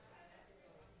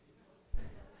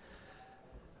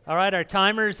All right, our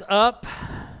timer's up.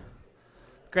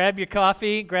 Grab your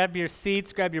coffee, grab your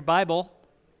seats, grab your Bible.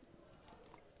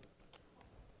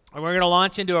 And we're going to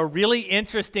launch into a really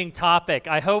interesting topic.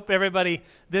 I hope everybody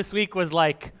this week was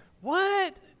like,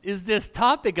 what is this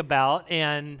topic about?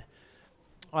 And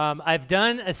I've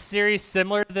done a series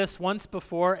similar to this once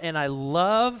before, and I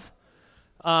love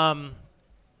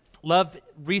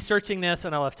researching this,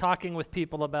 and I love talking with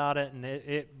people about it, and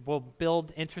it will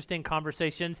build interesting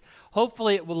conversations.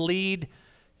 Hopefully it will lead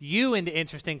you into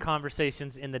interesting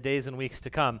conversations in the days and weeks to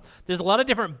come. There's a lot of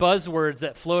different buzzwords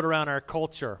that float around our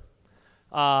culture,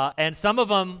 and some of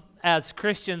them, as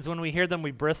Christians, when we hear them,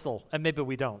 we bristle, and maybe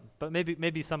we don't, but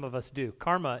maybe some of us do.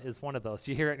 Karma is one of those.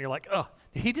 You hear it, and you're like, oh,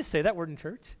 did he just say that word in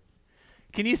church?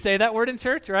 Can you say that word in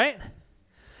church, right?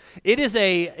 It is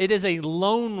a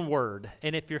loan word,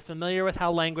 and if you're familiar with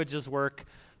how languages work,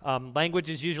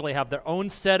 languages usually have their own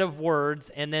set of words,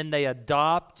 and then they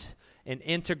adopt and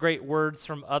integrate words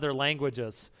from other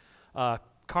languages.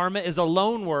 Karma is a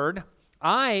loan word.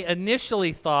 I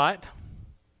initially thought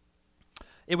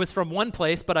it was from one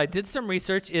place, but I did some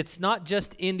research. It's not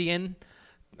just Indian,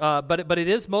 but it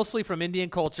is mostly from Indian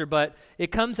culture, but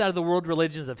it comes out of the world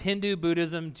religions of Hindu,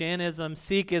 Buddhism, Jainism,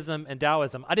 Sikhism, and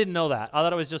Taoism. I didn't know that. I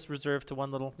thought it was just reserved to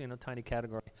one little, tiny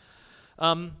category.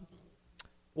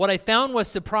 What I found was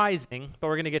surprising, but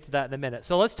we're going to get to that in a minute.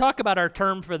 So let's talk about our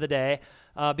term for the day,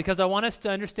 because I want us to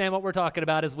understand what we're talking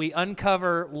about as we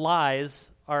uncover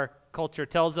lies our culture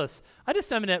tells us.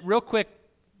 Real quick,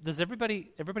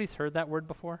 everybody's heard that word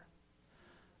before?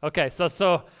 Okay,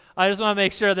 so I just want to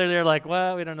make sure that they're like,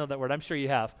 well, we don't know that word. I'm sure you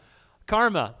have.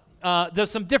 Karma.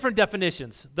 There's some different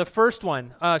definitions. The first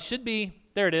one should be,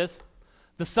 there it is,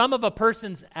 the sum of a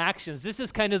person's actions. This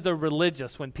is kind of the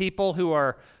religious, when people who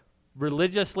are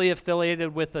religiously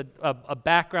affiliated with a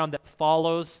background that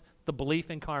follows the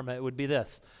belief in karma, it would be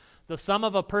this. The sum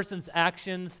of a person's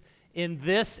actions in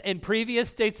this and previous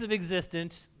states of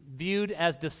existence viewed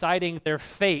as deciding their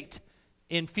fate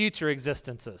in future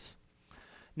existences.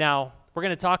 Now, we're going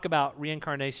to talk about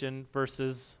reincarnation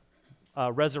versus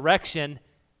resurrection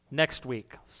next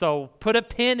week. So put a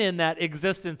pin in that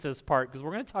existences part, because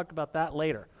we're going to talk about that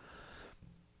later.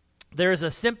 There is a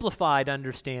simplified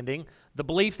understanding, the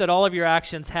belief that all of your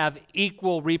actions have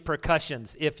equal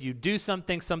repercussions. If you do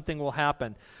something, something will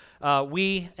happen.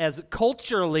 We, as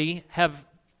culturally, have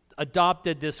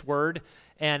adopted this word,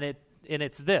 and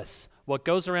it's this: what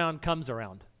goes around comes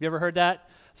around. You ever heard that?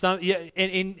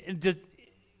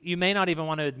 You may not even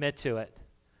want to admit to it,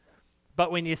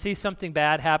 but when you see something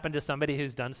bad happen to somebody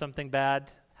who's done something bad,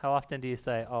 how often do you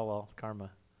say, oh, well, karma?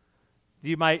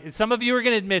 Some of you are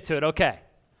going to admit to it, okay.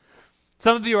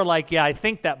 Some of you are like, yeah, I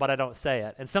think that, but I don't say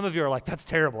it. And some of you are like, that's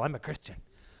terrible, I'm a Christian,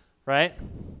 right?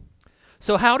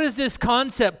 So how does this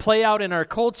concept play out in our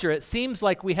culture? It seems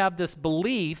like we have this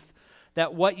belief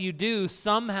that what you do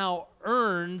somehow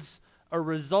earns a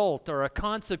result or a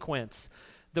consequence.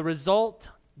 The result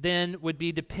then would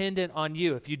be dependent on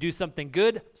you. If you do something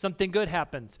good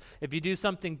happens. If you do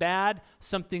something bad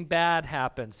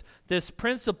happens. This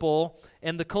principle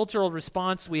and the cultural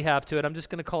response we have to it, I'm just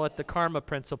going to call it the karma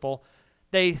principle,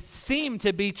 they seem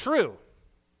to be true.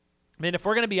 I mean, if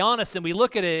we're going to be honest and we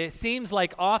look at it, it seems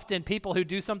like often people who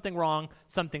do something wrong,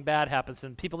 something bad happens,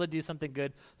 and people that do something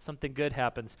good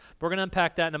happens. But we're going to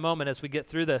unpack that in a moment as we get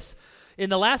through this.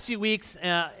 In the last few weeks,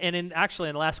 and in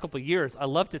the last couple of years, I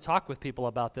love to talk with people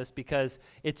about this, because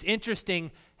it's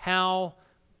interesting how,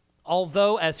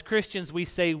 although as Christians we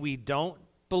say we don't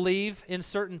believe in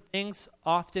certain things,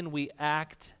 often we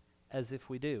act as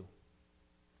if we do.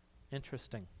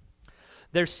 Interesting.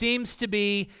 There seems to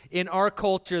be in our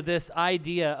culture this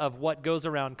idea of what goes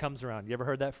around comes around. You ever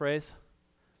heard that phrase?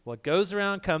 What goes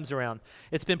around comes around.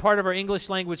 It's been part of our English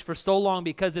language for so long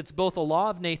because it's both a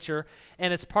law of nature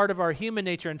and it's part of our human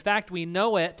nature. In fact, we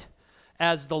know it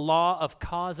as the law of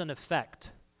cause and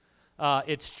effect.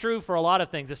 It's true for a lot of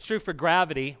things. It's true for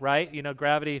gravity, right?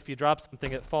 Gravity, if you drop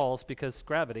something, it falls because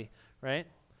gravity, right?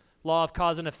 Law of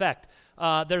cause and effect.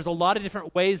 There's a lot of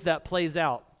different ways that plays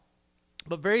out.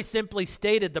 But very simply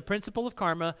stated, the principle of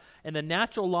karma and the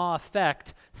natural law of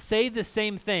effect say the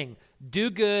same thing. Do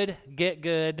good, get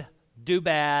good. Do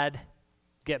bad,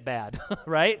 get bad,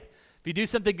 right? If you do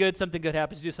something good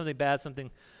happens. If you do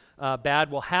something bad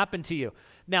will happen to you.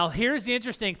 Now, here's the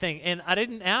interesting thing, and I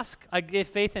didn't ask. I gave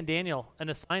Faith and Daniel an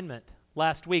assignment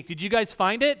last week. Did you guys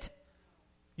find it?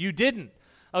 You didn't.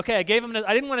 Okay, I didn't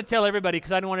want to tell everybody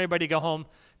because I didn't want everybody to go home,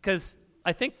 because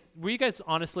I think, were you guys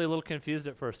honestly a little confused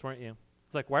at first, weren't you?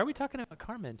 It's like, why are we talking about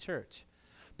karma in church?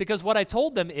 Because what I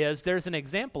told them is there's an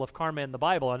example of karma in the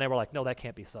Bible, and they were like, no, that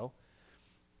can't be so.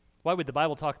 Why would the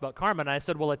Bible talk about karma? And I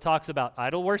said, well, it talks about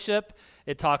idol worship.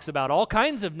 It talks about all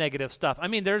kinds of negative stuff. I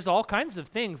mean, there's all kinds of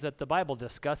things that the Bible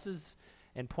discusses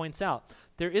and points out.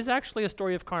 There is actually a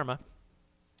story of karma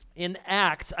in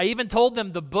Acts. I even told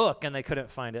them the book, and they couldn't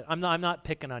find it. I'm not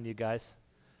picking on you guys.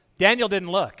 Daniel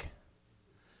didn't look.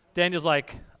 Daniel's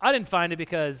like, I didn't find it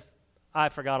because I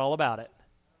forgot all about it.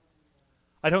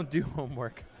 I don't do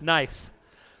homework. Nice.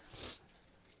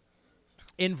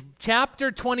 In chapter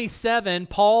 27,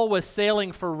 Paul was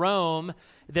sailing for Rome.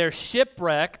 They're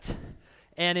shipwrecked.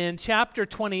 And in chapter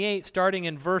 28, starting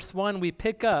in verse 1, we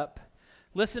pick up.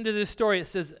 Listen to this story. It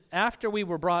says, after we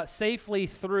were brought safely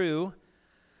through,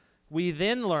 we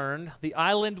then learned the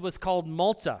island was called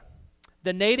Malta.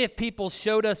 The native people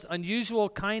showed us unusual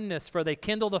kindness, for they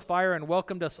kindled a fire and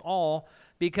welcomed us all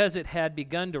because it had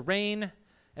begun to rain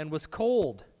and was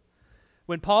cold.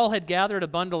 When Paul had gathered a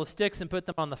bundle of sticks and put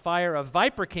them on the fire, a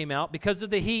viper came out because of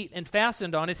the heat and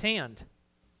fastened on his hand.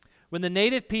 When the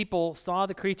native people saw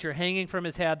the creature hanging from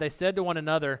his head, they said to one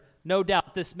another, no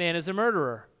doubt this man is a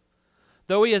murderer.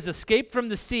 Though he has escaped from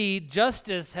the sea,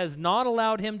 justice has not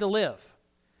allowed him to live.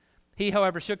 He,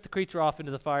 however, shook the creature off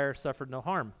into the fire, suffered no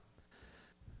harm.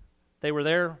 They were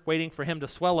there waiting for him to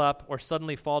swell up or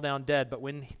suddenly fall down dead. But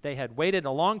when they had waited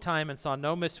a long time and saw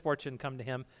no misfortune come to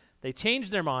him, they changed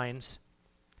their minds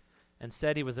and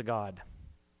said he was a god.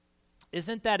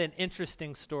 Isn't that an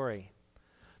interesting story?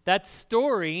 That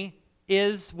story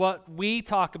is what we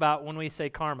talk about when we say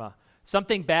karma.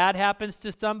 Something bad happens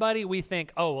to somebody, we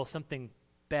think, oh, well, something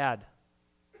bad.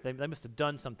 They must have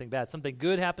done something bad. Something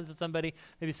good happens to somebody,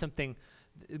 maybe something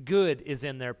good is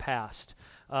in their past.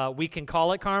 We can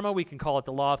call it karma, we can call it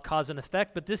the law of cause and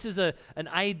effect, but this is an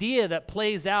idea that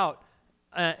plays out.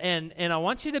 And I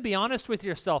want you to be honest with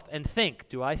yourself and think,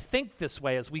 do I think this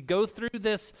way? As we go through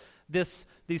these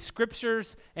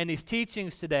scriptures and these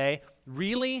teachings today,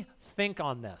 really think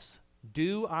on this.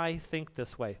 Do I think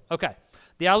this way? Okay,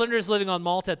 the islanders living on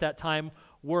Malta at that time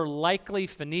were likely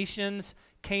Phoenicians,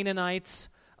 Canaanites,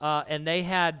 and they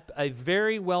had a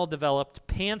very well-developed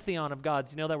pantheon of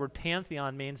gods. You know that word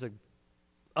pantheon means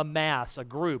a mass, a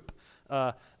group.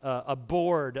 A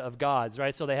board of gods,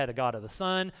 right? So they had a god of the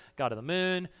sun, god of the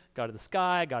moon, god of the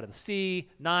sky, god of the sea,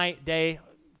 night, day,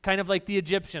 kind of like the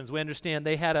Egyptians. We understand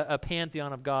they had a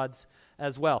pantheon of gods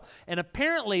as well. And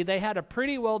apparently they had a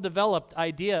pretty well-developed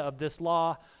idea of this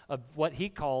law of what he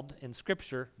called in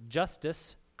Scripture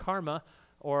justice, karma,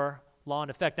 or law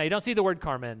and effect. Now, you don't see the word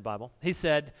karma in the Bible. He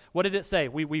said, what did it say?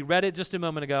 We read it just a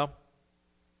moment ago.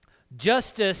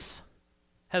 Justice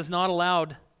has not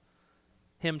allowed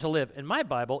him to live. In my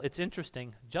Bible, it's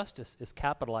interesting. Justice is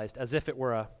capitalized as if it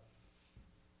were a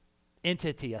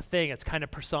entity, a thing. It's kind of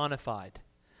personified.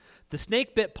 The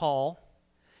snake bit Paul,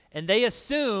 and they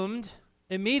assumed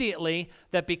immediately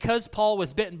that because Paul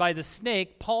was bitten by the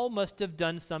snake, Paul must have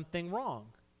done something wrong.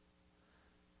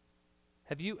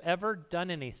 Have you ever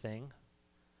done anything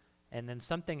and then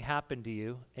something happened to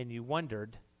you and you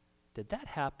wondered, did that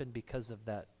happen because of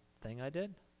that thing I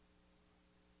did?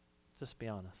 Just be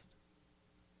honest.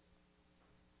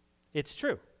 It's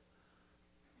true.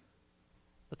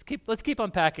 Let's keep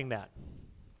unpacking that.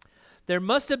 There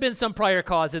must have been some prior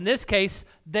cause. In this case,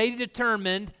 they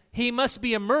determined he must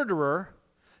be a murderer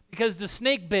because the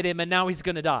snake bit him and now he's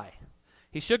going to die.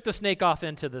 He shook the snake off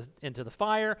into the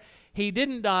fire. He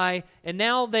didn't die, and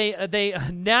now they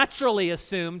naturally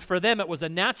assumed, for them it was a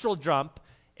natural jump,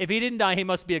 if he didn't die, he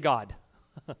must be a god.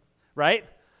 Right?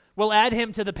 We'll add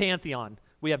him to the pantheon.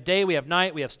 We have day, we have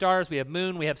night, we have stars, we have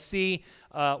moon, we have sea,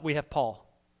 we have Paul,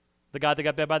 the guy that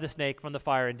got bit by the snake from the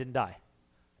fire and didn't die.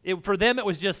 For them, it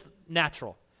was just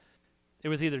natural. It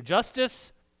was either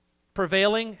justice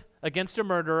prevailing against a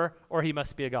murderer or he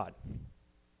must be a god.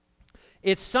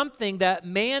 It's something that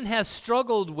man has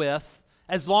struggled with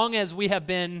as long as we have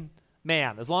been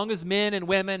man. As long as men and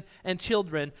women and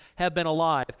children have been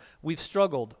alive, we've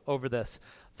struggled over this.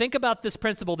 Think about this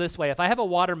principle this way. If I have a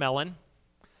watermelon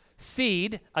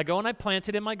seed, I go and I plant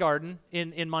it in my garden.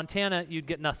 In Montana, you'd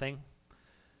get nothing.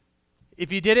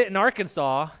 If you did it in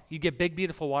Arkansas, you get big,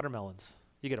 beautiful watermelons.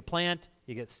 You get a plant,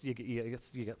 you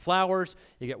get flowers,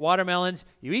 you get watermelons,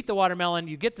 you eat the watermelon,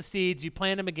 you get the seeds, you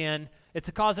plant them again. It's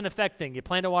a cause and effect thing. You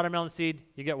plant a watermelon seed,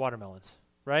 you get watermelons,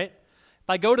 right? If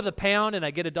I go to the pound and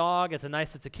I get a dog, it's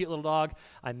a cute little dog,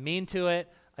 I'm mean to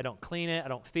it, I don't clean it, I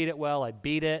don't feed it well, I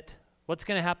beat it, what's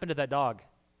going to happen to that dog?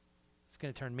 It's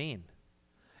going to turn mean.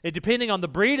 Depending on the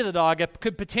breed of the dog, it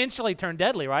could potentially turn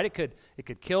deadly, right? It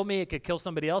could kill me. It could kill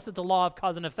somebody else. It's a law of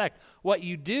cause and effect. What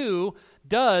you do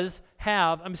does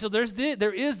have, so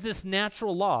there is this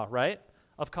natural law, right,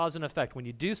 of cause and effect. When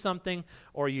you do something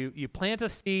or you plant a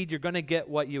seed, you're going to get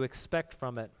what you expect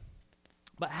from it.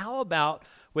 But how about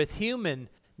with human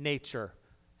nature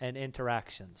and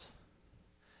interactions?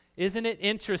 Isn't it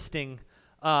interesting?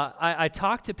 I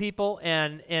talk to people,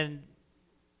 and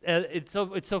it's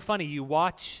so funny. You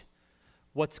watch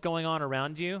what's going on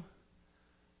around you.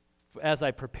 As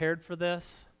I prepared for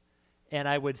this, and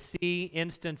I would see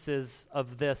instances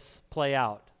of this play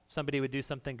out. Somebody would do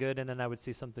something good, and then I would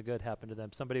see something good happen to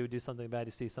them. Somebody would do something bad,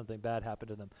 you see something bad happen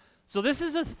to them. So this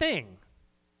is a thing.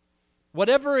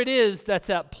 Whatever it is that's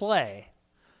at play,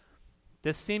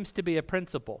 this seems to be a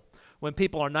principle. When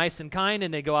people are nice and kind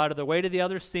and they go out of their way to the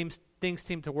others, things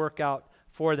seem to work out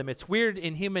for them. It's weird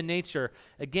in human nature.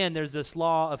 Again, there's this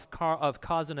law of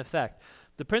cause and effect.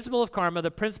 The principle of karma,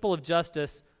 the principle of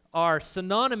justice are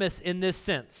synonymous in this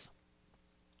sense.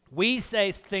 We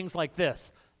say things like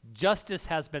this: justice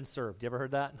has been served. You ever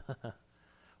heard that?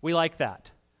 We like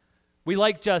that. We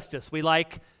like justice. We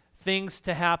like things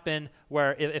to happen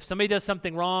where if somebody does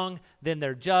something wrong, then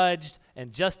they're judged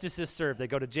and justice is served. They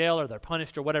go to jail or they're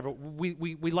punished or whatever.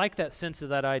 We like that sense of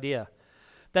that idea.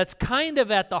 That's kind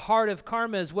of at the heart of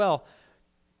karma as well.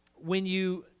 When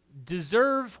you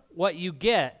deserve what you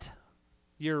get,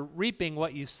 you're reaping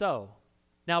what you sow.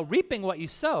 Now, reaping what you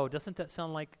sow, doesn't that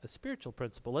sound like a spiritual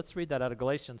principle? Let's read that out of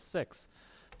Galatians 6.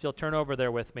 If you'll turn over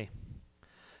there with me.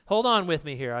 Hold on with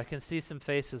me here. I can see some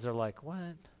faces are like,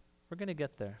 what? We're going to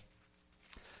get there.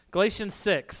 Galatians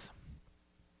 6,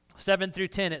 7 through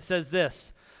 10, it says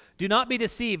this: "Do not be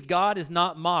deceived, God is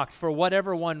not mocked, for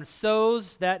whatever one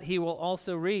sows, that he will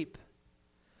also reap.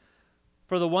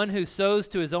 For the one who sows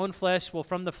to his own flesh will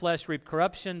from the flesh reap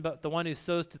corruption, but the one who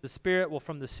sows to the Spirit will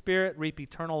from the Spirit reap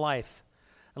eternal life.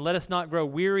 And let us not grow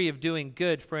weary of doing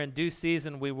good, for in due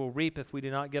season we will reap if we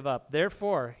do not give up.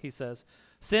 Therefore," he says,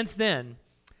 "since then,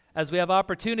 as we have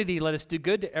opportunity, let us do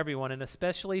good to everyone, and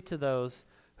especially to those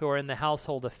who are in the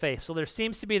household of faith." So there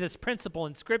seems to be this principle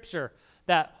in Scripture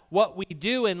that what we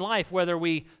do in life, whether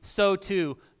we sow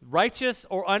to righteous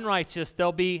or unrighteous,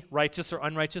 there'll be righteous or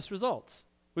unrighteous results.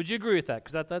 Would you agree with that?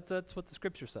 Because that's what the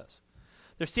Scripture says.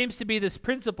 There seems to be this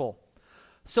principle.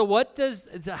 So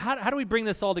how do we bring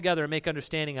this all together and make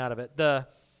understanding out of it? The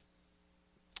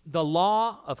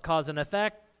law of cause and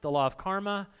effect, the law of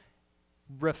karma,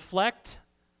 reflect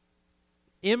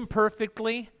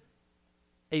imperfectly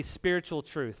a spiritual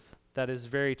truth that is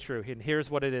very true. And here's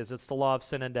what it is. It's the law of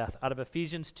sin and death. Out of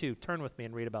Ephesians 2, turn with me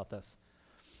and read about this.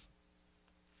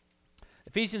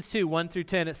 Ephesians 2, 1 through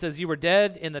 10, it says, "You were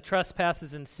dead in the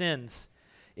trespasses and sins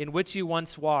in which you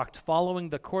once walked, following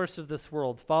the course of this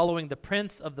world, following the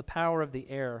prince of the power of the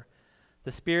air,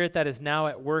 the spirit that is now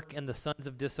at work in the sons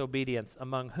of disobedience,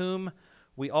 among whom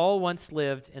we all once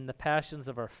lived in the passions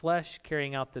of our flesh,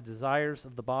 carrying out the desires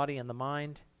of the body and the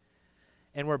mind,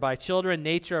 and were by children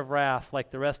nature of wrath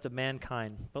like the rest of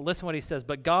mankind." But listen what he says,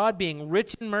 "But God, being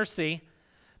rich in mercy,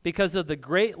 because of the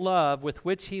great love with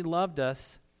which he loved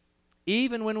us,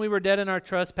 even when we were dead in our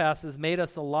trespasses, made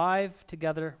us alive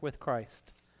together with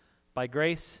Christ. By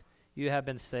grace you have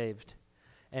been saved,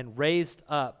 and raised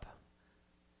us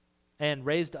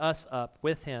up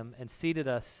with him, and seated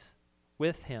us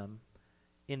with him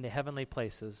in the heavenly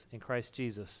places in Christ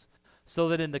Jesus, so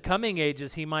that in the coming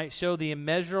ages he might show the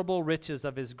immeasurable riches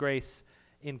of his grace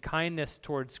in kindness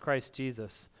towards Christ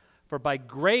Jesus. For by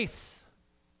grace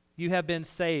you have been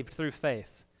saved through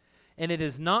faith, and it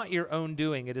is not your own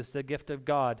doing, it is the gift of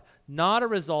God, not a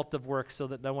result of works, so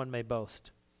that no one may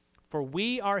boast. For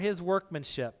we are his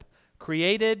workmanship,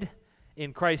 created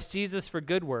in Christ Jesus for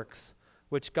good works,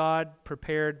 which God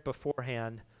prepared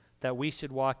beforehand that we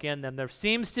should walk in them." There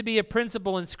seems to be a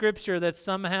principle in Scripture that's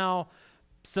somehow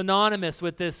synonymous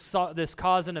with this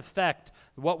cause and effect.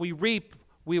 What we reap,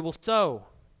 we will sow.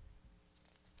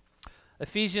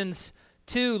 Ephesians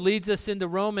 2 leads us into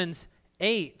Romans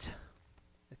 8.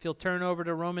 If you'll turn over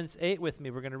to Romans 8 with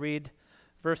me, we're going to read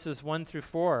verses 1 through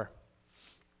 4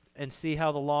 and see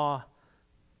how the law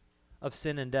of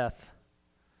sin and death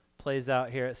plays out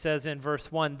here. It says in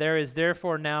verse 1, "There is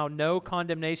therefore now no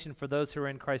condemnation for those who are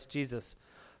in Christ Jesus.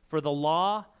 For the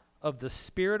law of the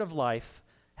Spirit of life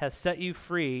has set you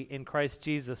free in Christ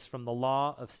Jesus from the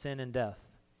law of sin and death.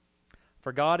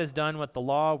 For God has done what the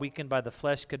law, weakened by the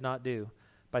flesh, could not do.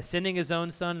 By sending his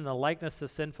own Son in the likeness of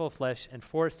sinful flesh, and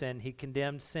for sin he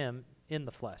condemned sin in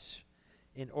the flesh,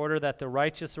 in order that the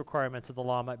righteous requirements of the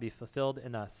law might be fulfilled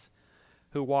in us,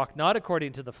 who walk not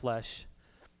according to the flesh,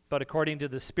 but according to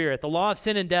the Spirit." The law of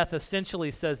sin and death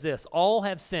essentially says this: all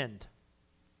have sinned.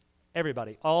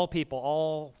 Everybody, all people,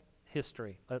 all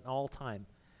history, at all time,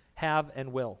 have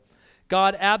and will.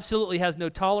 God absolutely has no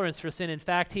tolerance for sin. In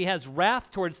fact, he has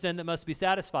wrath towards sin that must be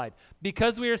satisfied.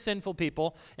 Because we are sinful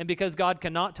people, and because God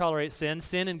cannot tolerate sin,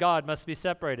 sin and God must be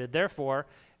separated. Therefore,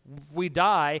 if we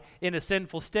die in a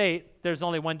sinful state, there's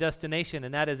only one destination,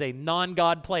 and that is a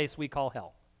non-God place we call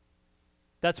hell.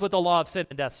 That's what the law of sin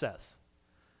and death says.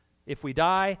 If we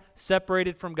die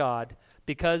separated from God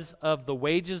because of the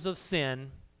wages of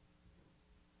sin,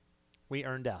 we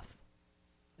earn death.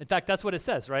 In fact, that's what it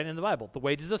says, right, in the Bible. The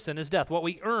wages of sin is death. What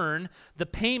we earn, the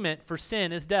payment for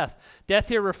sin, is death. Death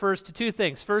here refers to two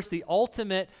things. First, the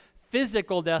ultimate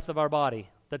physical death of our body.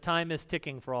 The time is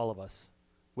ticking for all of us.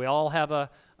 We all have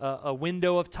a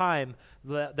window of time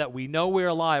that we know we're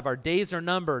alive. Our days are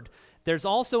numbered. There's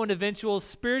also an eventual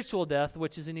spiritual death,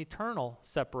 which is an eternal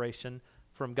separation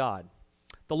from God.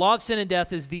 The law of sin and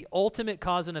death is the ultimate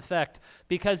cause and effect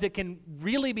because it can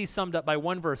really be summed up by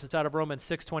one verse. It's out of Romans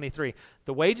 6:23.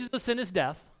 The wages of sin is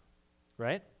death,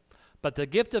 right? But the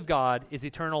gift of God is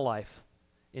eternal life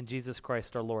in Jesus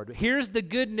Christ our Lord. Here's the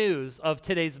good news of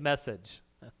today's message.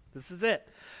 This is it.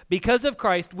 Because of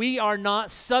Christ, we are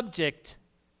not subject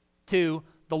to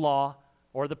the law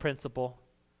or the principle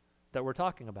that we're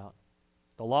talking about.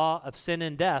 The law of sin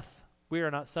and death, we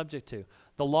are not subject to.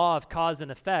 The law of cause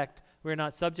and effect, we're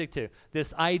not subject to.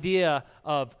 This idea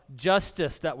of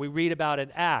justice that we read about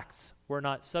in Acts, we're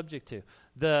not subject to.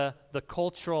 The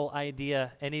cultural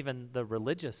idea and even the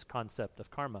religious concept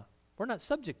of karma, we're not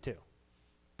subject to.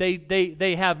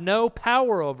 They have no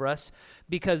power over us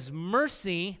because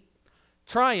mercy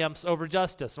triumphs over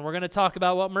justice. And we're going to talk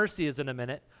about what mercy is in a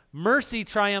minute. Mercy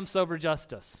triumphs over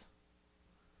justice.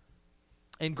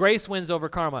 And grace wins over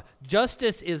karma.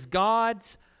 Justice is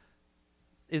God's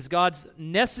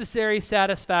necessary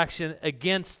satisfaction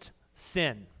against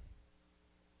sin.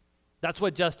 That's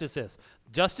what justice is.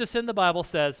 Justice in the Bible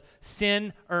says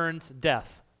sin earns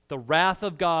death. The wrath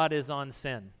of God is on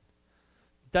sin.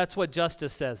 That's what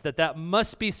justice says, that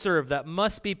must be served, that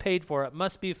must be paid for, it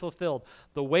must be fulfilled.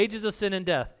 The wages of sin and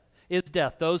death is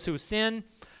death. Those who sin,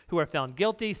 who are found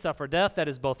guilty, suffer death. That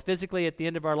is both physically at the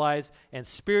end of our lives and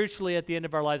spiritually at the end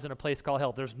of our lives in a place called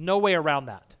hell. There's no way around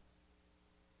that.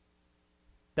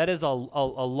 That is a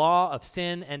law of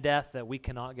sin and death that we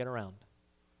cannot get around.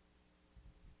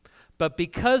 But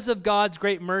because of God's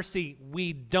great mercy,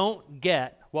 we don't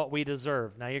get what we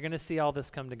deserve. Now you're going to see all this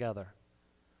come together.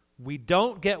 We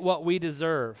don't get what we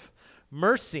deserve.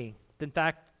 Mercy, in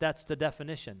fact, that's the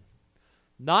definition.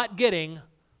 Not getting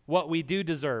what we do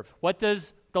deserve. What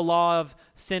does the law of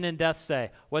sin and death say?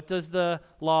 What does the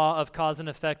law of cause and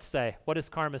effect say? What does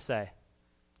karma say?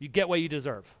 You get what you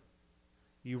deserve.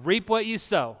 You reap what you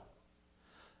sow.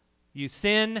 You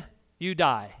sin, you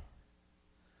die.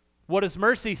 What does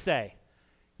mercy say?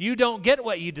 You don't get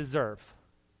what you deserve.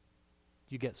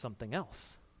 You get something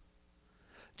else.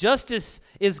 Justice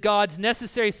is God's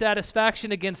necessary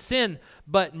satisfaction against sin,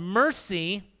 but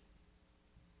mercy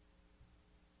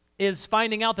is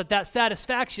finding out that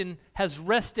satisfaction has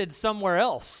rested somewhere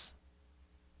else.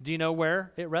 Do you know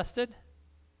where it rested?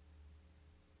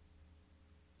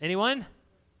 Anyone?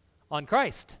 On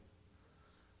Christ.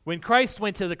 When Christ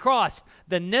went to the cross,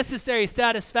 the necessary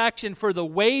satisfaction for the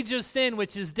wage of sin,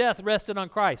 which is death, rested on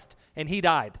Christ, and he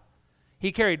died.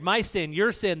 He carried my sin,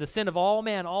 your sin, the sin of all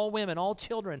men, all women, all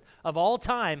children of all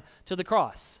time to the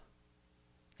cross.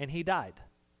 And he died.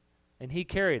 And he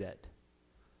carried it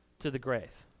to the grave.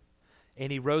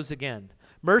 And he rose again.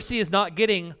 Mercy is not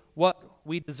getting what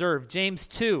we deserve. James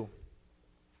 2,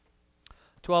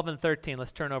 12 and 13.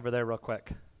 Let's turn over there real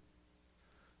quick.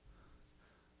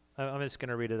 I'm just going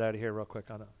to read it out of here real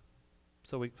quick on it,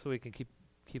 so we can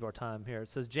keep our time here. It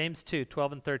says James 2,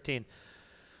 12 and 13.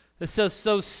 It says,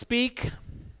 "So speak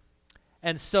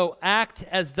and so act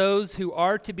as those who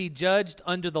are to be judged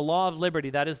under the law of liberty,"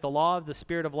 that is the law of the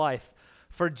Spirit of life.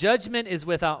 "For judgment is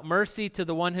without mercy to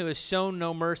the one who has shown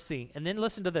no mercy." And then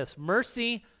listen to this.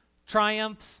 Mercy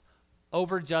triumphs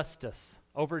over justice,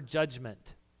 over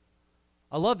judgment.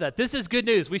 I love that. This is good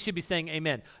news. We should be saying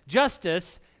amen.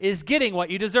 Justice is getting what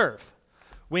you deserve.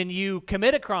 When you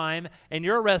commit a crime and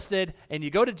you're arrested and you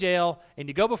go to jail and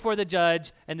you go before the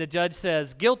judge and the judge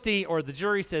says guilty or the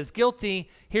jury says guilty,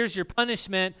 here's your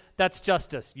punishment, that's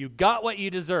justice. You got what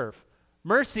you deserve.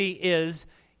 Mercy is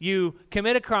you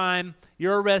commit a crime,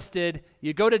 you're arrested,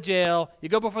 you go to jail, you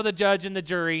go before the judge and the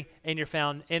jury, and you're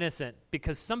found innocent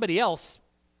because somebody else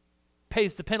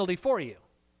pays the penalty for you.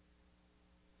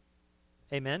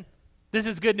 Amen? This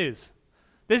is good news.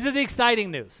 This is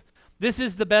exciting news. This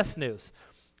is the best news.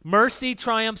 Mercy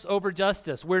triumphs over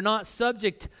justice. We're not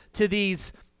subject to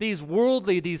these these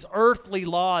worldly, these earthly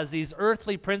laws, these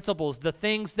earthly principles, the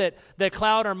things that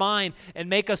cloud our mind and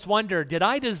make us wonder, did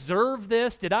I deserve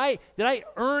this? Did I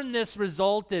earn this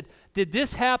result? Did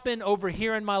this happen over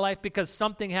here in my life because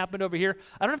something happened over here?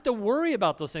 I don't have to worry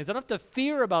about those things. I don't have to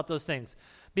fear about those things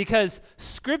because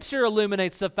Scripture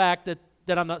illuminates the fact that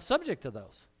I'm not subject to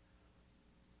those.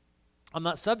 I'm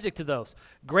not subject to those.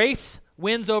 Grace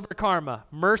wins over karma.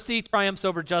 Mercy triumphs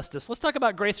over justice. Let's talk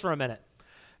about grace for a minute.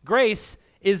 Grace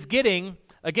is getting,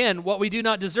 again, what we do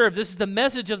not deserve. This is the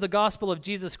message of the gospel of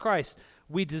Jesus Christ.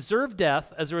 We deserve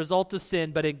death as a result of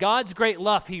sin, but in God's great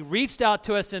love, He reached out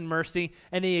to us in mercy,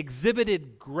 and He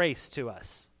exhibited grace to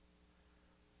us,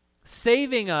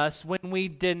 saving us when we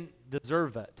didn't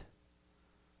deserve it,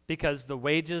 because the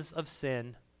wages of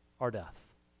sin are death.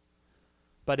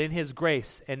 But in His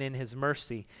grace and in His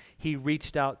mercy, He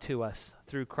reached out to us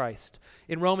through Christ.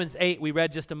 In Romans 8, we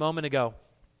read just a moment ago,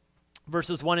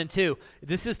 verses 1 and 2.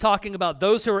 This is talking about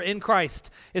those who are in Christ.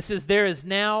 It says, there is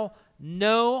now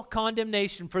no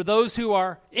condemnation for those who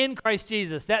are in Christ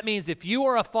Jesus. That means if you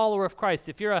are a follower of Christ,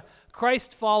 if you're a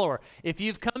Christ follower, if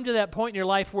you've come to that point in your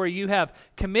life where you have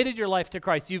committed your life to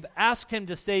Christ, you've asked Him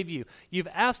to save you, you've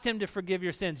asked Him to forgive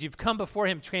your sins, you've come before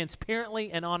Him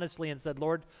transparently and honestly and said,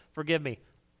 Lord, forgive me.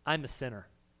 I'm a sinner.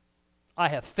 I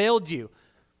have failed you.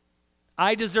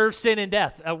 I deserve sin and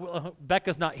death.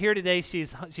 Becca's not here today.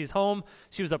 She's home.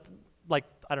 She was up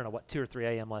 2 or 3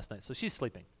 a.m. last night, so she's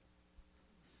sleeping.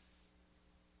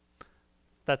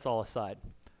 That's all aside.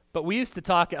 But we used to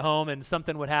talk at home, and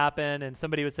something would happen, and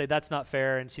somebody would say, that's not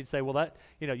fair, and she'd say, well,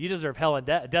 you deserve hell and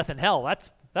death and hell.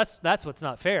 That's what's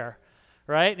not fair,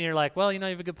 right? And you're like, well, you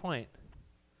have a good point.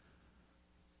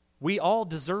 We all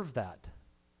deserve that.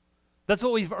 That's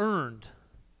what we've earned.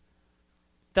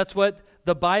 That's what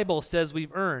the Bible says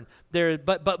we've earned.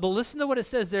 But listen to what it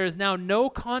says. There is now no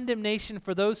condemnation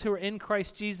for those who are in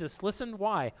Christ Jesus. Listen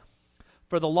why.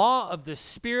 For the law of the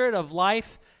Spirit of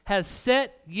life has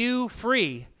set you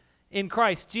free in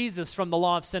Christ Jesus from the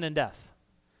law of sin and death.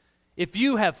 If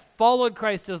you have followed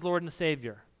Christ as Lord and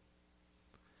Savior,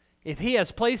 if He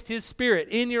has placed His Spirit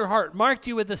in your heart, marked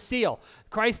you with a seal,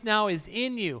 Christ now is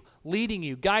in you, leading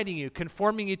you, guiding you,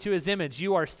 conforming you to His image.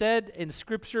 You are said in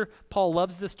Scripture, Paul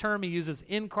loves this term, he uses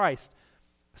in Christ.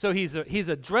 So he's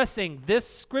addressing this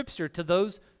Scripture to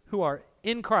those who are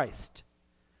in Christ.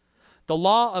 The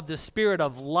law of the Spirit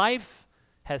of life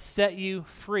has set you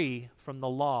free from the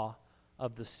law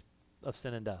of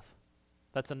sin and death.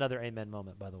 That's another amen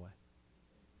moment, by the way.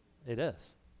 It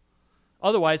is.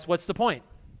 Otherwise, what's the point?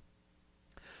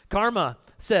 Karma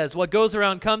says, what goes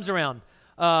around comes around.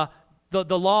 The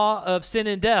law of sin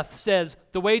and death says,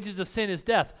 the wages of sin is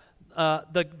death.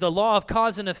 The law of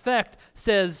cause and effect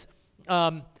says,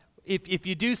 if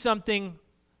you do something,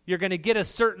 you're going to get a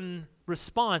certain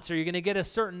response, or you're going to get a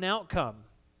certain outcome.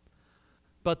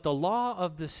 But the law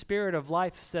of the Spirit of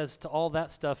life says to all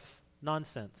that stuff,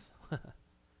 nonsense.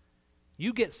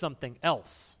 You get something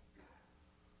else.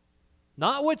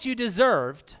 Not what you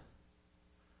deserved,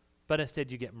 but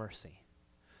instead you get mercy.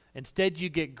 Instead you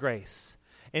get grace.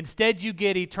 Instead you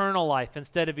get eternal life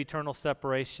instead of eternal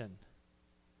separation.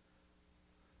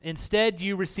 Instead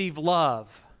you receive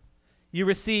love. You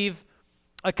receive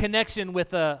a connection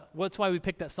with what's why we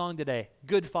picked that song today,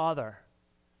 Good Father.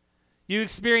 You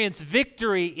experience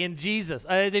victory in Jesus.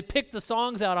 They picked the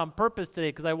songs out on purpose today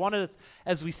because I wanted us,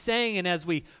 as we sang and as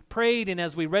we prayed and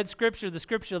as we read Scripture, the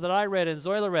Scripture that I read and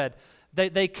Zoila read,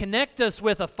 they connect us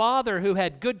with a Father who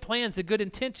had good plans and good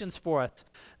intentions for us,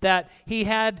 that He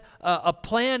had a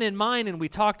plan in mind, and we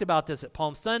talked about this at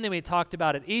Palm Sunday, we talked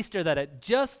about at Easter, that at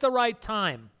just the right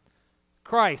time,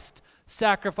 Christ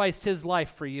sacrificed His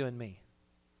life for you and me,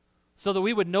 so that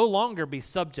we would no longer be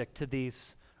subject to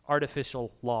these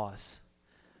artificial laws.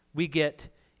 We get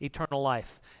eternal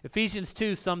life. Ephesians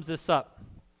 2 sums this up.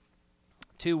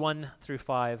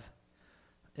 2:1-5.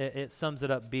 It sums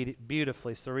it up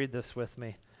beautifully, so read this with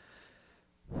me.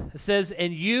 It says,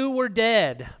 and you were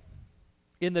dead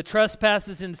in the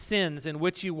trespasses and sins in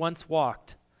which you once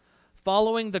walked,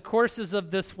 following the courses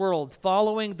of this world,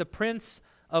 following the prince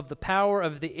of the power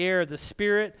of the air, the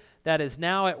spirit that is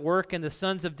now at work in the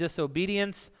sons of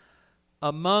disobedience,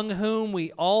 among whom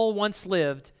we all once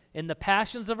lived in the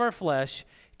passions of our flesh,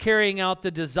 carrying out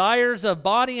the desires of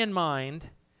body and mind,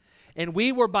 and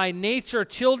we were by nature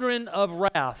children of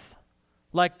wrath,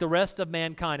 like the rest of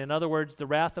mankind. In other words, the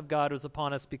wrath of God was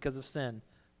upon us because of sin.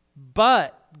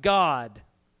 But God,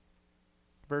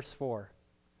 verse 4,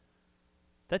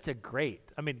 that's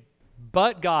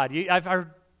but God. I've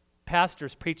heard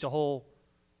pastors preach a whole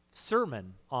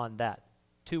sermon on that,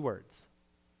 2 words.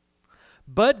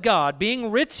 But God,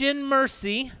 being rich in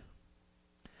mercy,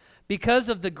 because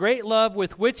of the great love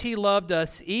with which he loved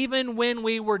us, even when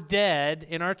we were dead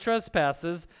in our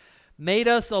trespasses, made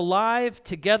us alive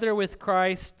together with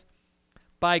Christ.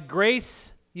 By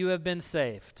grace you have been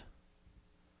saved.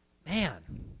 Man.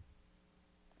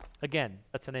 Again,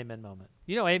 that's an amen moment.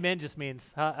 You know, amen just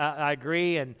means I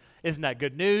agree, and isn't that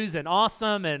good news and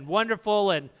awesome and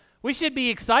wonderful, and we should be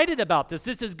excited about this.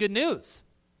 This is good news.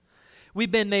 We've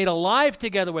been made alive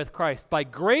together with Christ. By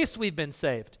grace we've been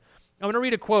saved. I'm going to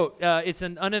read a quote. It's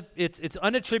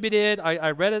unattributed.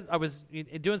 I read it. I was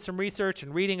doing some research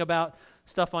and reading about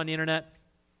stuff on the internet.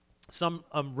 Some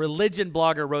religion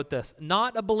blogger wrote this.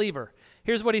 Not a believer.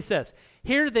 Here's what he says.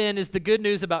 Here then is the good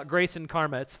news about grace and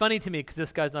karma. It's funny to me because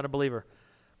this guy's not a believer.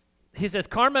 He says,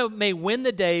 karma may win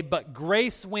the day, but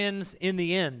grace wins in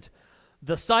the end.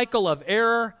 The cycle of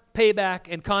error, payback,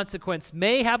 and consequence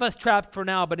may have us trapped for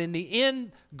now, but in the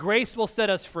end, grace will set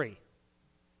us free.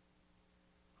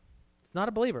 Not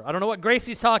a believer. I don't know what grace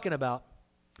he's talking about.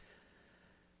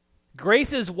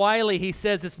 Grace is wily. He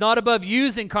says it's not above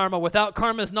using karma without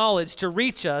karma's knowledge to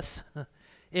reach us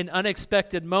in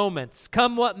unexpected moments.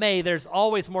 Come what may, there's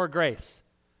always more grace.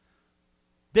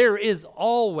 There is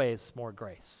always more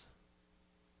grace.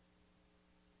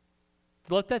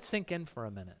 Let that sink in for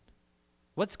a minute.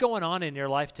 What's going on in your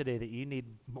life today that you need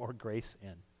more grace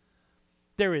in?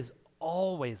 There is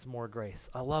always more grace.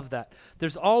 I love that.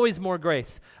 There's always more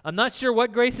grace. I'm not sure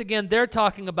what grace again they're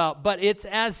talking about, but it's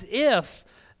as if,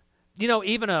 you know,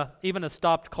 even a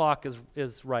stopped clock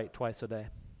is right twice a day.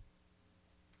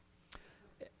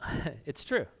 It's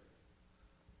true.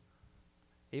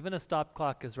 Even a stopped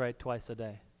clock is right twice a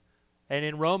day. And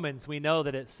in Romans, we know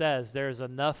that it says there's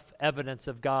enough evidence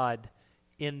of God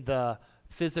in the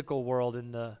physical world,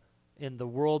 in the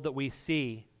world that we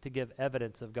see, to give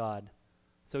evidence of God.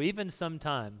 So even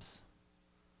sometimes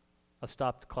a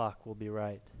stopped clock will be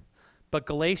right. But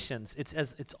Galatians,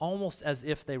 it's almost as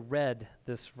if they read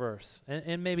this verse,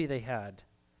 and maybe they had.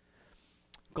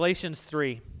 Galatians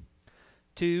 3,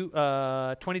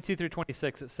 22 through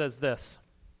 26, it says this.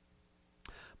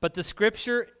 But the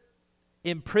Scripture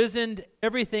imprisoned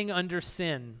everything under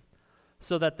sin,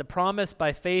 so that the promise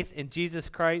by faith in Jesus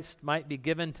Christ might be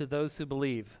given to those who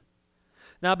believe.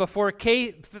 Now before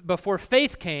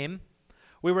faith came,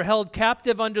 we were held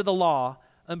captive under the law,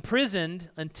 imprisoned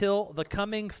until the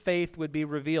coming faith would be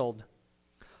revealed.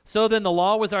 So then the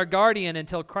law was our guardian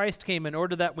until Christ came, in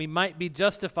order that we might be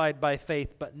justified by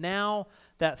faith. But now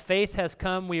that faith has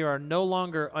come, we are no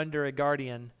longer under a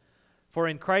guardian. For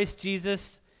in Christ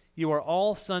Jesus you are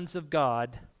all sons of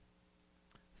God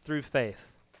through faith.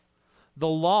 The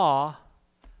law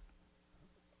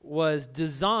was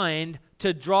designed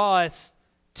to draw us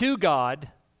to God,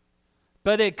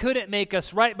 but it couldn't make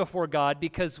us right before God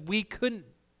because we couldn't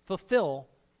fulfill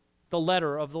the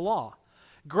letter of the law.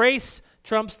 Grace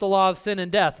trumps the law of sin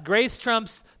and death. Grace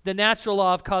trumps the natural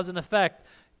law of cause and effect.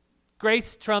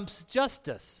 Grace trumps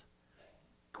justice.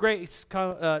 Grace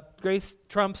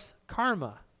trumps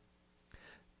karma.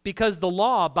 Because the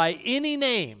law, by any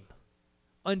name,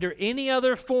 under any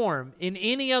other form, in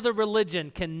any other religion,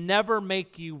 can never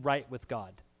make you right with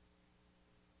God.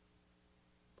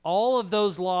 All of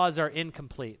those laws are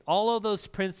incomplete. All of those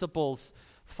principles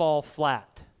fall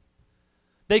flat.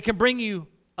 They can bring you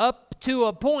up to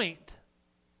a point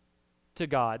to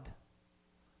God,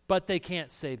 but they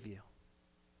can't save you.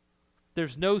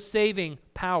 There's no saving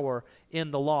power in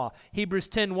the law. Hebrews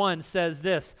 10:1 says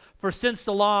this, for since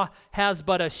the law has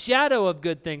but a shadow of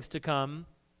good things to come,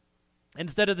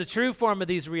 instead of the true form of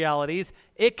these realities,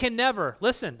 it can never,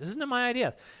 listen, this isn't my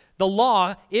idea. The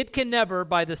law, it can never,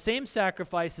 by the same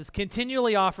sacrifices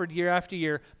continually offered year after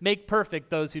year, make perfect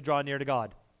those who draw near to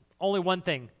God. Only one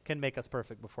thing can make us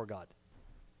perfect before God.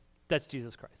 That's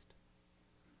Jesus Christ.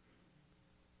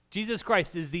 Jesus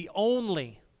Christ is the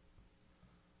only,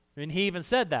 and he even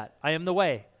said that, I am the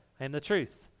way, I am the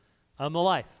truth, I am the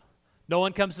life. No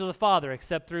one comes to the Father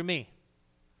except through me.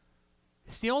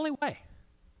 It's the only way.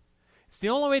 It's the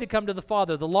only way to come to the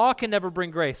Father. The law can never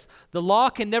bring grace. The law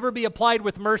can never be applied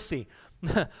with mercy.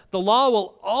 The law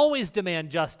will always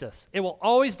demand justice. It will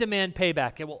always demand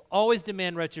payback. It will always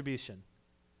demand retribution.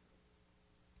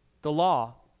 The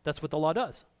law, that's what the law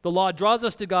does. The law draws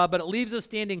us to God, but it leaves us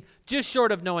standing just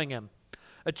short of knowing him.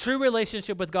 A true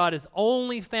relationship with God is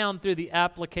only found through the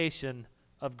application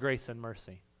of grace and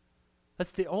mercy.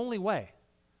 That's the only way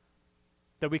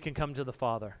that we can come to the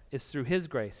Father, is through his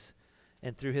grace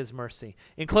and through his mercy.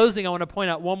 In closing, I want to point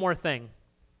out one more thing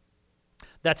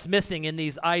that's missing in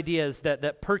these ideas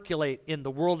that percolate in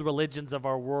the world religions of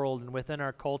our world and within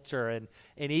our culture and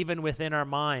even within our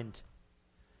mind.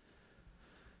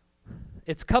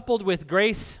 It's coupled with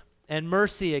grace and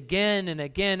mercy again and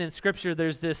again in Scripture.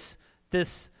 There's this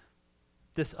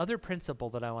other principle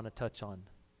that I want to touch on.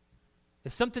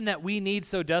 It's something that we need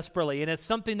so desperately, and it's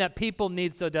something that people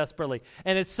need so desperately,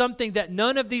 and it's something that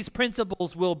none of these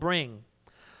principles will bring.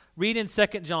 Read in 2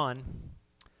 John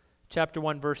chapter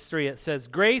 1, verse 3. It says,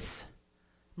 grace,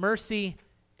 mercy,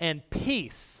 and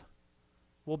peace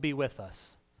will be with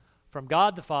us from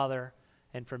God the Father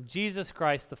and from Jesus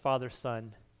Christ the Father's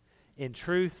Son in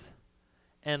truth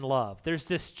and love. There's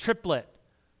this triplet: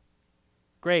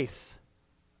 grace,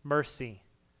 mercy,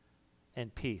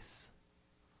 and peace.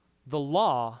 The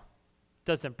law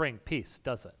doesn't bring peace,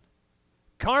 does it?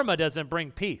 Karma doesn't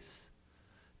bring peace.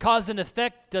 Cause and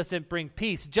effect doesn't bring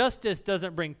peace. Justice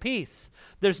doesn't bring peace.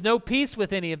 There's no peace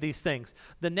with any of these things.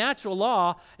 The natural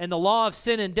law and the law of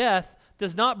sin and death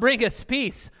does not bring us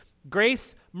peace.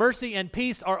 Grace, mercy, and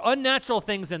peace are unnatural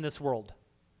things in this world.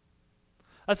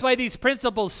 That's why these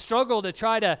principles struggle to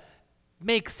try to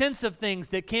make sense of things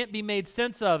that can't be made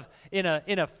sense of in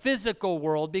a physical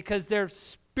world, because they're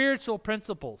spiritual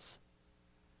principles.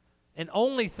 And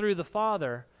only through the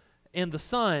Father and the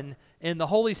Son and the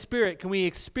Holy Spirit can we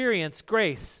experience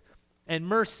grace and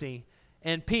mercy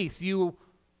and peace.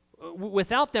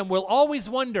 Without them, we'll always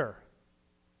wonder,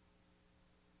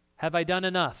 have I done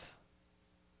enough?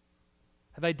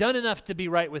 Have I done enough to be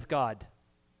right with God?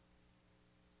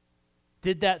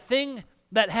 Did that thing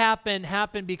that happened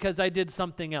happen because I did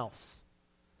something else?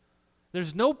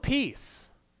 There's no peace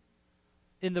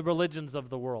in the religions of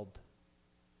the world.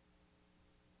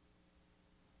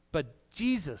 But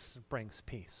Jesus brings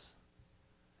peace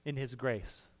in his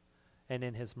grace and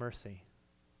in his mercy.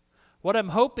 What I'm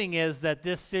hoping is that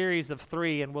this series of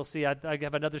 3, and we'll see, I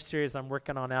have another series I'm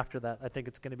working on after that. I think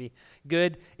it's going to be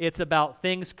good. It's about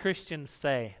things Christians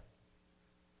say.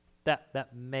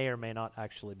 That may or may not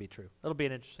actually be true. It'll be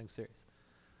an interesting series.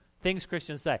 Things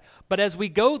Christians say. But as we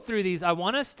go through these, I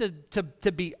want us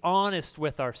to be honest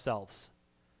with ourselves.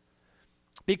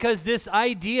 Because this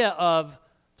idea of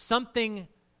something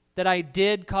that I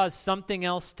did cause something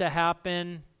else to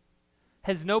happen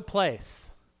has no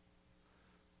place.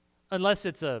 Unless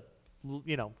it's a,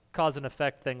 cause and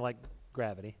effect thing like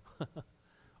gravity.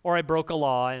 Or I broke a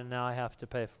law and now I have to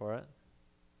pay for it.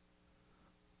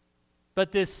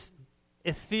 But this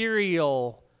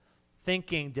ethereal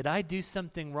thinking, did I do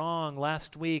something wrong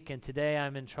last week and today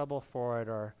I'm in trouble for it?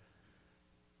 Or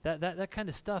that kind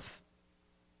of stuff,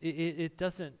 it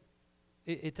doesn't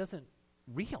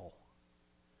real.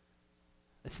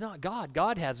 It's not God.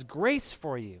 God has grace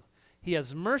for you. He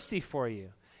has mercy for you.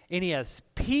 And he has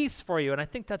peace for you. And I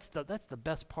think that's the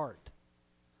best part.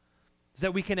 Is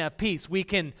that we can have peace. We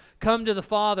can come to the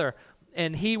Father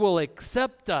and he will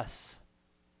accept us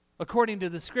according to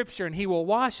the Scripture, and he will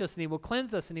wash us and he will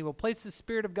cleanse us and he will place the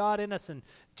Spirit of God in us, and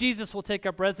Jesus will take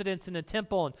up residence in the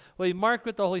temple and will be marked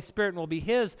with the Holy Spirit and will be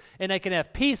his, and I can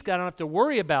have peace. I don't have to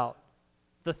worry about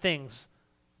the things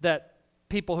that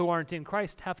people who aren't in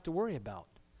Christ have to worry about.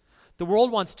 The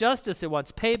world wants justice. It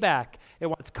wants payback. It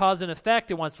wants cause and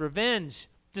effect. It wants revenge.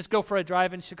 Just go for a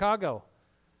drive in Chicago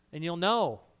and you'll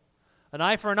know. An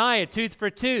eye for an eye, a tooth for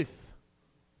a tooth,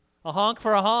 a honk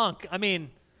for a honk. I mean,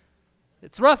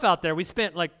 it's rough out there. We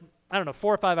spent 4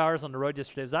 or 5 hours on the road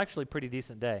yesterday. It was actually a pretty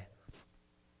decent day.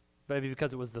 Maybe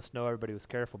because it was the snow, everybody was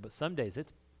careful. But some days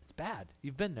it's bad.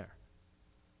 You've been there.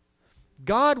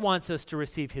 God wants us to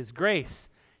receive his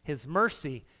grace, his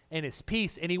mercy, and his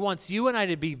peace. And he wants you and I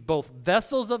to be both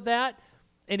vessels of that,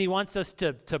 and he wants us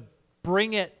to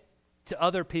bring it to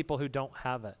other people who don't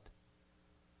have it.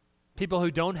 People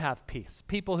who don't have peace.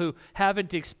 People who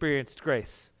haven't experienced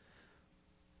grace.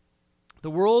 The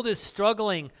world is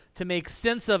struggling to make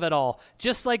sense of it all.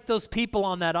 Just like those people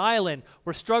on that island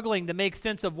were struggling to make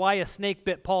sense of why a snake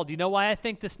bit Paul. Do you know why I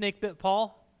think the snake bit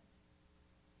Paul?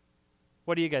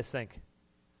 What do you guys think?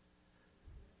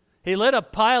 He lit a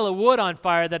pile of wood on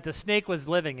fire that the snake was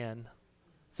living in,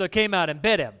 so it came out and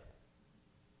bit him.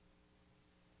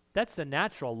 That's the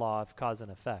natural law of cause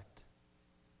and effect,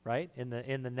 right? In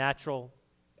the natural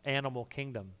animal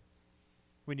kingdom.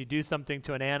 When you do something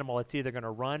to an animal, it's either going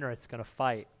to run or it's going to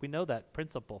fight. We know that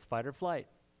principle, fight or flight.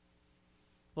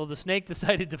 Well, the snake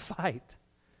decided to fight.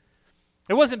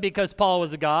 It wasn't because Paul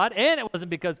was a god, and it wasn't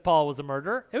because Paul was a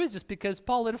murderer. It was just because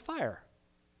Paul lit a fire.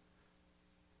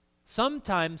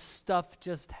 Sometimes stuff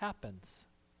just happens.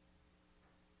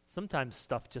 Sometimes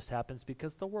stuff just happens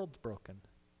because the world's broken.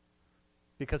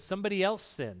 Because somebody else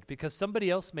sinned. Because somebody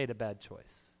else made a bad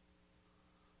choice.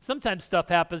 Sometimes stuff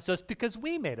happens just because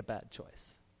we made a bad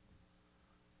choice.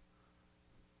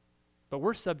 But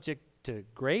we're subject to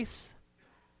grace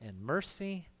and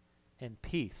mercy and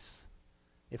peace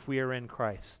if we are in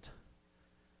Christ.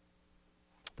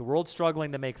 The world's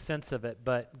struggling to make sense of it,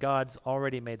 but God's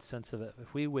already made sense of it.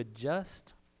 If we would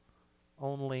just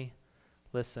only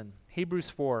listen. Hebrews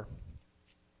 4,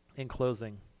 in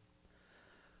closing,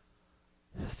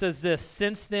 says this,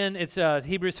 since then, it's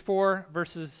Hebrews 4,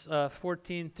 verses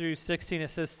 14 through 16. It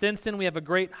says, since then we have a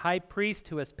great high priest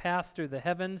who has passed through the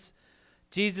heavens,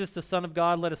 Jesus, the Son of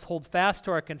God. Let us hold fast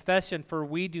to our confession, for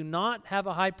we do not have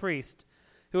a high priest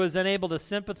who is unable to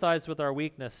sympathize with our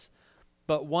weakness,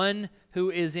 but one who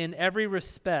in every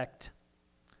respect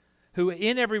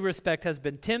has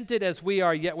been tempted as we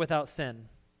are, yet without sin.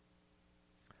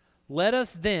 Let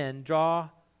us then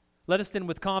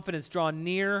with confidence draw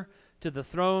near to the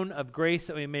throne of grace,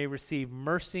 that we may receive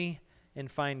mercy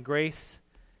and find grace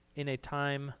in a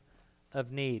time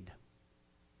of need.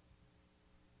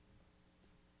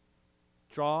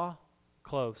 Draw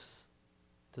close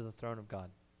to the throne of God.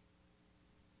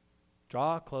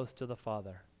 Draw close to the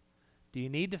Father. Do you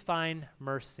need to find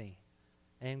mercy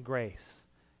and grace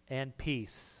and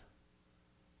peace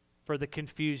for the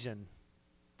confusion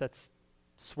that's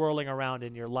swirling around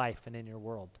in your life and in your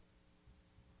world?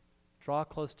 Draw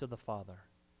close to the Father,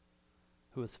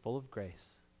 who is full of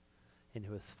grace and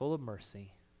who is full of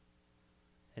mercy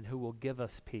and who will give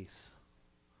us peace.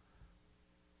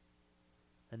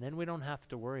 And then we don't have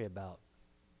to worry about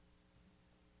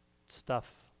stuff,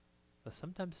 but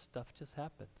sometimes stuff just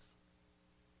happens.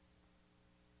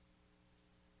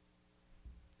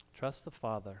 Trust the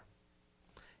Father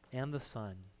and the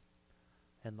Son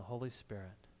and the Holy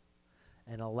Spirit,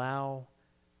 and allow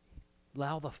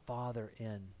the Father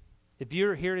in. If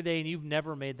you're here today and you've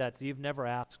never made that, you've never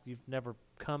asked, you've never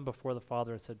come before the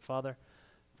Father and said, Father,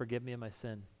 forgive me of my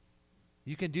sin.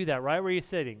 You can do that right where you're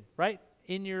sitting, right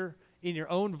in your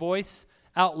own voice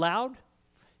out loud.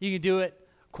 You can do it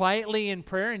quietly in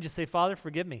prayer and just say, Father,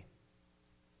 forgive me.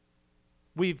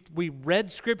 We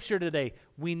read Scripture today.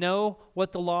 We know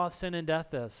what the law of sin and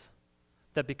death is.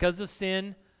 That because of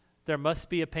sin, there must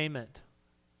be a payment.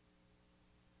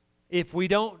 If we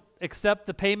don't accept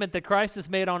the payment that Christ has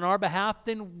made on our behalf,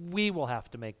 then we will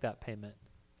have to make that payment.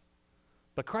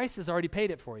 But Christ has already paid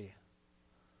it for you.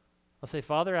 I'll say,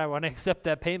 Father, I want to accept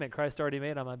that payment Christ already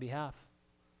made on my behalf.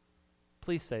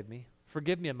 Please save me.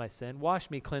 Forgive me of my sin. Wash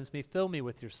me, cleanse me, fill me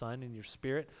with your Son and your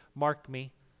Spirit. Mark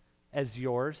me as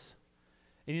yours.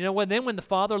 And you know what? Then when the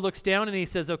Father looks down and he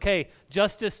says, okay,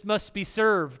 justice must be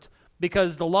served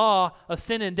because the law of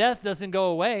sin and death doesn't go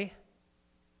away.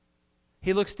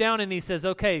 He looks down and he says,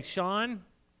 okay, Sean,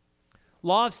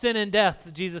 law of sin and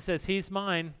death, Jesus says, he's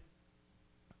mine.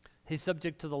 He's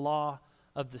subject to the law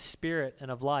of the Spirit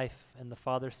and of life. And the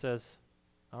Father says,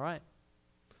 all right,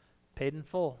 paid in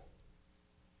full.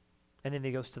 And then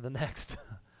he goes to the next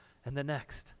and the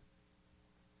next.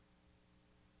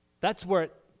 That's where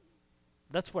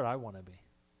I want to be.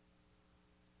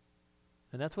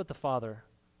 And that's what the Father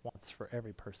wants for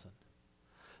every person.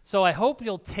 So I hope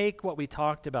you'll take what we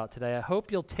talked about today. I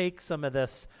hope you'll take some of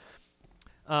this.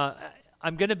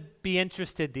 I'm going to be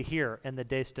interested to hear in the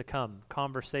days to come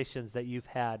conversations that you've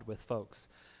had with folks.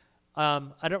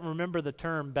 I don't remember the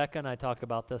term. Becca and I talk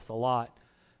about this a lot.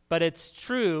 But it's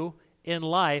true in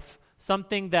life,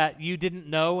 something that you didn't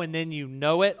know and then you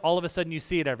know it, all of a sudden you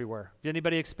see it everywhere. Did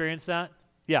anybody experience that?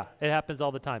 Yeah, it happens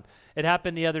all the time. It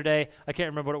happened the other day. I can't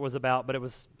remember what it was about, but it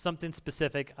was something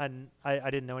specific, and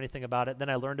I didn't know anything about it. Then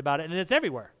I learned about it, and it's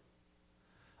everywhere.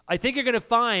 I think you're going to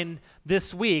find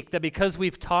this week that because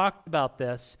we've talked about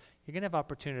this, you're going to have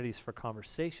opportunities for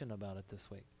conversation about it this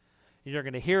week. You're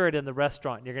going to hear it in the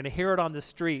restaurant. You're going to hear it on the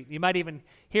street. You might even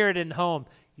hear it in home.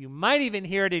 You might even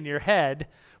hear it in your head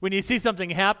when you see something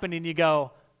happen and you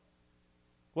go,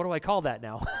 what do I call that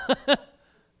now?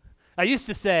 I used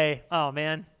to say, oh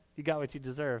man, you got what you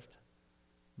deserved.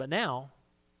 But now,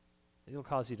 it'll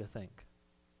cause you to think.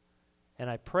 And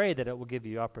I pray that it will give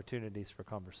you opportunities for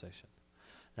conversation.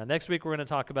 Now, next week we're going to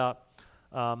talk about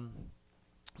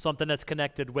something that's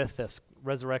connected with this,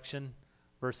 resurrection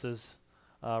versus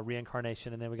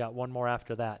reincarnation. And then we got one more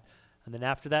after that. And then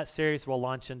after that series, we'll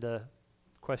launch into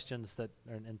questions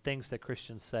and things that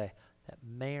Christians say that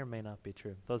may or may not be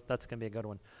true. That's going to be a good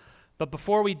one. But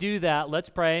before we do that, let's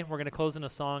pray. We're going to close in a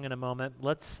song in a moment.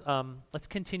 Let's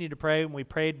continue to pray. And we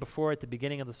prayed before at the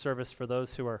beginning of the service for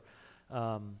those who are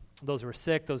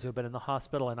sick, those who have been in the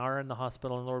hospital and are in the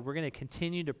hospital. And Lord, we're going to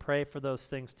continue to pray for those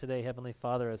things today, Heavenly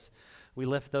Father, as we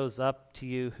lift those up to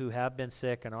you who have been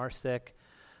sick and are sick.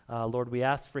 Lord, we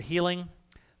ask for healing.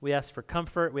 We ask for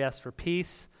comfort. We ask for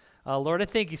peace. Lord, I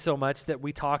thank you so much that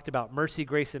we talked about mercy,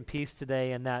 grace, and peace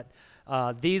today, and that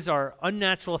these are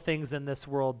unnatural things in this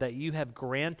world that you have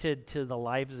granted to the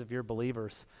lives of your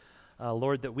believers.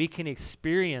 Lord, that we can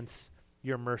experience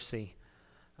your mercy.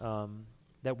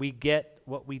 that we get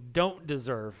what we don't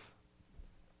deserve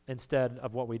instead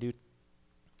of what we do.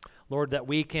 Lord, that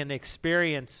we can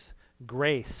experience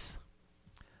grace.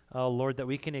 Oh, Lord, that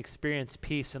we can experience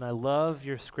peace. And I love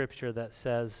your scripture that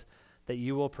says that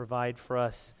you will provide for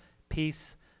us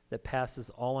peace that passes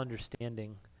all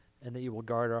understanding and that you will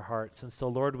guard our hearts. And so,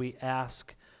 Lord, we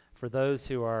ask for those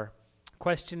who are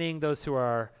questioning, those who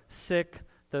are sick,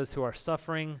 those who are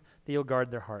suffering, that you'll guard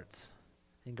their hearts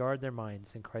and guard their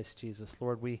minds in Christ Jesus.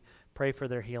 Lord, we pray for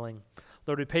their healing.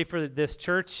 Lord, we pray for this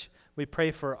church. We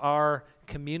pray for our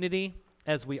community,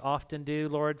 as we often do,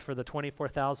 Lord, for the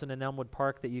 24,000 in Elmwood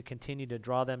Park, that you continue to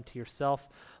draw them to yourself.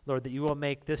 Lord, that you will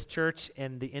make this church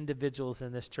and the individuals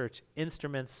in this church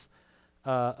instruments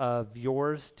of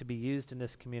yours to be used in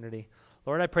this community.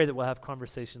 Lord, I pray that we'll have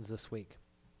conversations this week.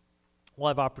 We'll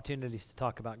have opportunities to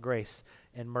talk about grace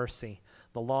and mercy,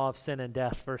 the law of sin and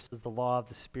death versus the law of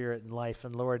the Spirit and life.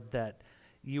 And Lord, that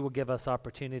you will give us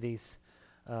opportunities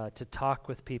to talk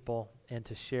with people and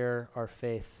to share our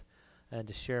faith and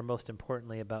to share, most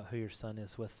importantly, about who your Son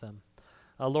is with them.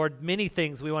 Lord, many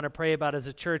things we want to pray about as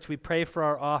a church. We pray for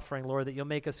our offering, Lord, that you'll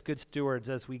make us good stewards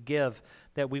as we give,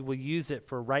 that we will use it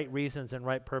for right reasons and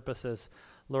right purposes,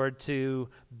 Lord, to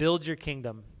build your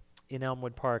kingdom in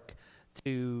Elmwood Park,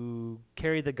 to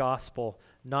carry the gospel,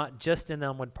 not just in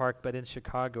Elmwood Park, but in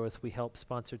Chicago as we help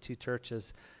sponsor 2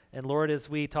 churches. And Lord, as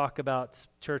we talk about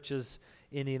churches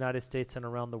in the United States and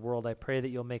around the world, I pray that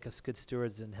you'll make us good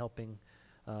stewards in helping.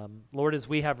 Lord, as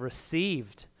we have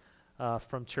received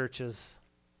from churches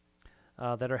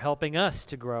that are helping us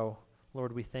to grow,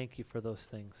 Lord, we thank you for those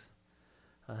things.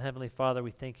 Heavenly Father,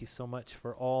 we thank you so much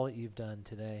for all that you've done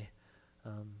today.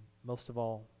 Most of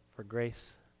all, for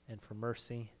grace and for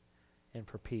mercy and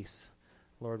for peace.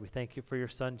 Lord, we thank you for your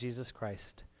Son, Jesus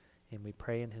Christ, and we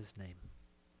pray in his name.